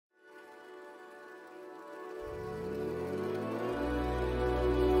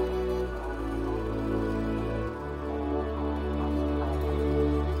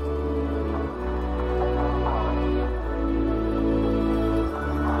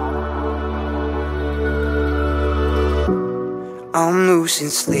I'm losing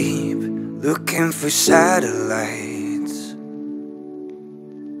sleep, looking for satellites.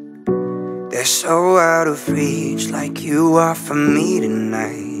 They're so out of reach, like you are for me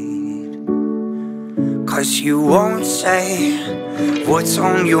tonight. 'Cause you won't say what's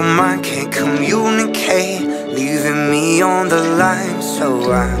on your mind, can't communicate, leaving me on the line.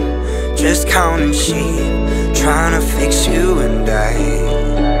 So I'm just counting sheep, trying to fix you and I.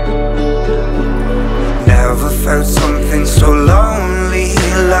 Never felt something so lonely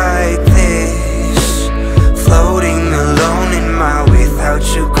like this, floating alone in my without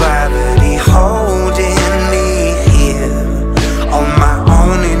your gravity, holding me here on my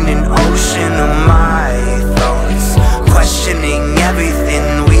own in an ocean of my thoughts, questioning everything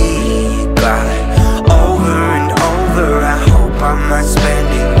we got over and over. I hope I'm not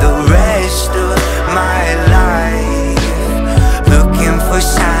spending the rest of my life looking for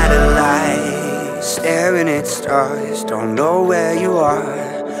satellites, staring at stars, don't know where you are,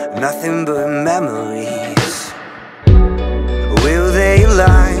 nothing but memories. Will they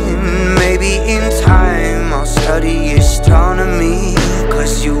align? Maybe in time I'll study astronomy.